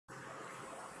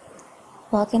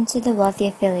Welcome to the Wealthy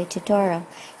Affiliate tutorial.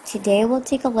 Today we'll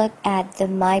take a look at the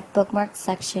My Bookmarks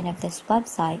section of this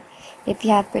website. If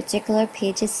you have particular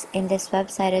pages in this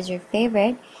website as your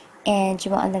favorite and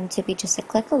you want them to be just a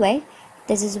click away,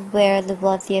 this is where the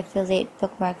Wealthy Affiliate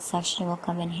Bookmarks section will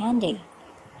come in handy.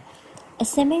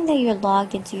 Assuming that you're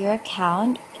logged into your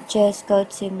account, just go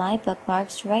to My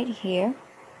Bookmarks right here.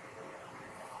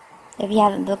 If you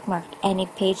haven't bookmarked any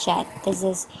page yet, this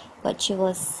is what you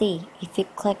will see if you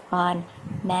click on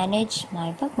Manage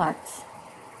My Bookmarks.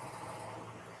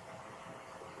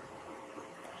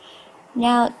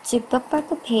 Now, to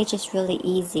bookmark a page is really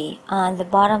easy. On the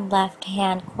bottom left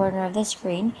hand corner of the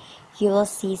screen, you will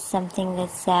see something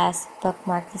that says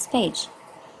Bookmark this page.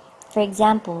 For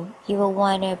example, you will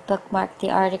want to bookmark the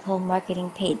article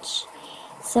marketing page.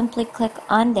 Simply click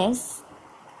on this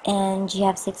and you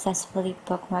have successfully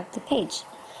bookmarked the page.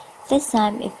 This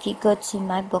time, if you go to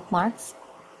My Bookmarks,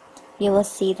 you will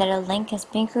see that a link has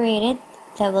been created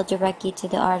that will direct you to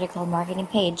the article marketing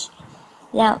page.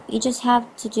 Now, you just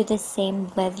have to do the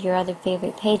same with your other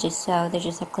favorite pages, so they're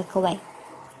just a click away.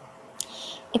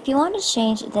 If you want to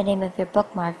change the name of your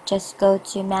bookmark, just go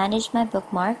to Manage My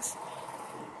Bookmarks,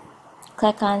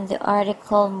 click on the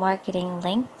article marketing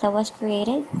link that was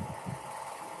created,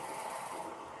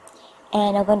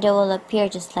 and a window will appear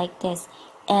just like this,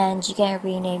 and you can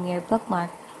rename your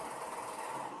bookmark.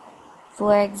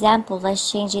 For example,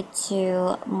 let's change it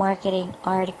to marketing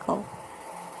article,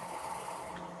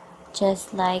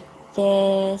 just like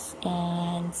this,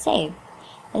 and save.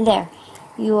 And there,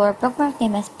 your bookmark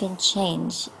name has been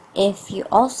changed. If you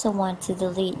also want to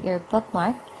delete your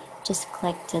bookmark, just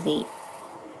click delete.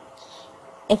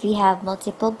 If you have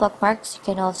multiple bookmarks, you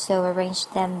can also arrange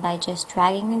them by just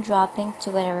dragging and dropping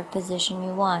to whatever position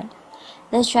you want.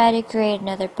 Let's try to create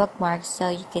another bookmark so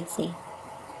you can see.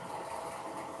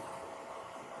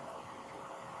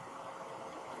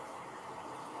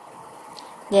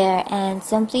 There, and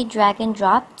simply drag and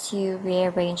drop to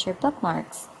rearrange your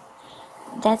bookmarks.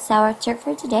 That's our tip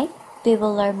for today. We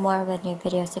will learn more with new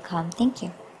videos to come. Thank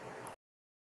you.